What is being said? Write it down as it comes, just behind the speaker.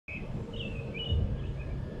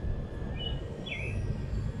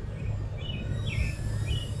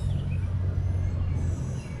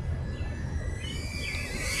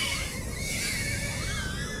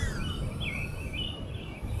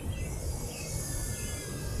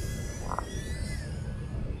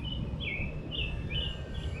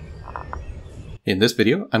In this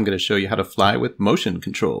video, I'm going to show you how to fly with motion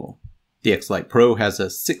control. The X-Lite Pro has a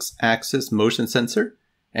 6-axis motion sensor,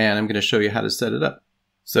 and I'm going to show you how to set it up.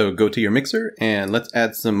 So go to your mixer, and let's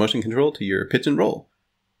add some motion control to your pitch and roll.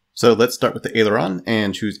 So let's start with the aileron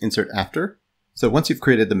and choose Insert After. So once you've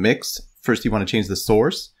created the mix, first you want to change the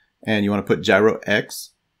source, and you want to put Gyro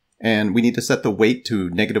X, and we need to set the weight to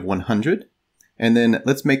 -100. And then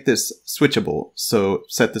let's make this switchable. So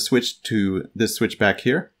set the switch to this switch back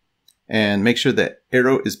here, and make sure that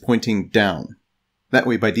arrow is pointing down. That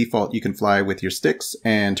way by default you can fly with your sticks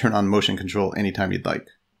and turn on motion control anytime you'd like.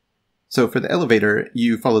 So for the elevator,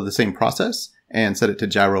 you follow the same process and set it to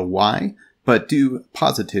gyro Y, but do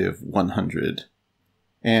 +100.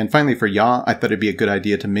 And finally for yaw, I thought it'd be a good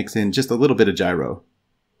idea to mix in just a little bit of gyro.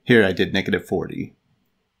 Here I did -40.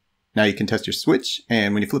 Now you can test your switch,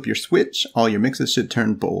 and when you flip your switch, all your mixes should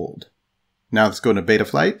turn bold. Now let's go into beta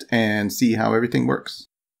flight and see how everything works.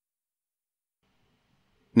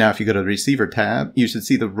 Now if you go to the receiver tab, you should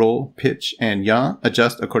see the roll, pitch, and yaw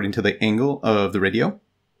adjust according to the angle of the radio.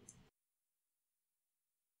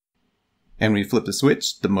 And when you flip the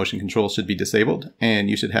switch, the motion control should be disabled, and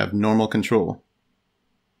you should have normal control.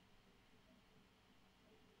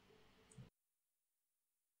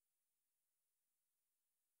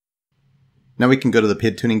 Now we can go to the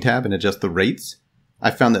PID tuning tab and adjust the rates.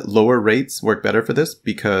 I found that lower rates work better for this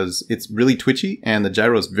because it's really twitchy and the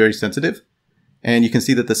gyro is very sensitive. And you can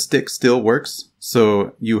see that the stick still works,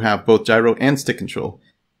 so you have both gyro and stick control.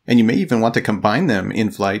 And you may even want to combine them in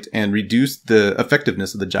flight and reduce the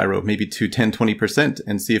effectiveness of the gyro maybe to 10-20%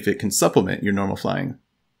 and see if it can supplement your normal flying.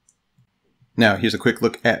 Now here's a quick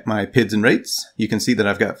look at my Pids and Rates. You can see that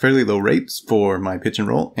I've got fairly low rates for my pitch and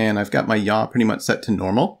roll, and I've got my yaw pretty much set to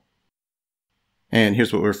normal. And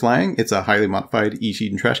here's what we're flying. It's a highly modified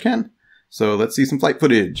E-sheet and trash can. So let's see some flight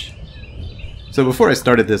footage. So before I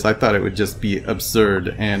started this, I thought it would just be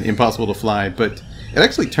absurd and impossible to fly, but it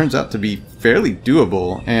actually turns out to be fairly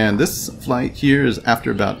doable. And this flight here is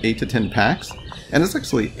after about 8 to 10 packs, and it's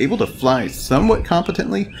actually able to fly somewhat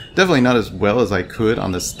competently. Definitely not as well as I could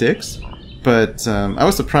on the sticks, but I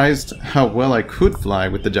was surprised how well I could fly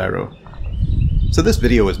with the gyro. So this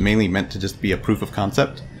video was mainly meant to just be a proof of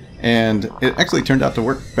concept, and it actually turned out to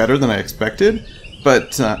work better than I expected,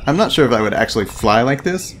 but I'm not sure if I would actually fly like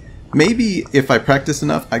this. Maybe if I practice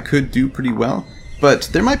enough, I could do pretty well, but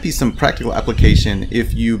there might be some practical application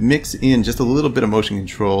if you mix in just a little bit of motion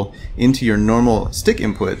control into your normal stick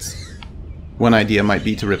inputs. One idea might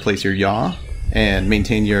be to replace your yaw and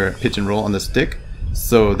maintain your pitch and roll on the stick,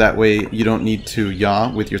 so that way you don't need to yaw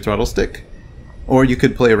with your throttle stick. Or you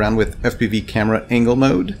could play around with FPV camera angle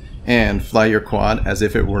mode and fly your quad as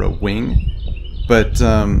if it were a wing. But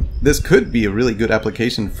this could be a really good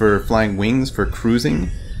application for flying wings for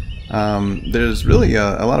cruising. There's really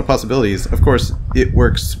a lot of possibilities. Of course, it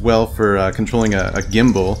works well for controlling a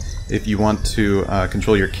gimbal if you want to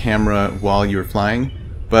control your camera while you're flying.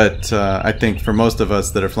 But I think for most of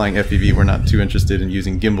us that are flying FPV, we're not too interested in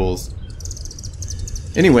using gimbals.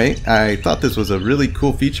 Anyway, I thought this was a really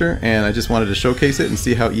cool feature, and I just wanted to showcase it and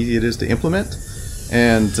see how easy it is to implement.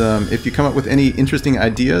 And if you come up with any interesting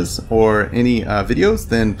ideas or any videos,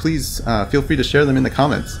 then please feel free to share them in the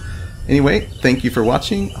comments. Anyway, thank you for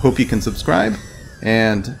watching, hope you can subscribe,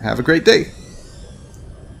 and have a great day!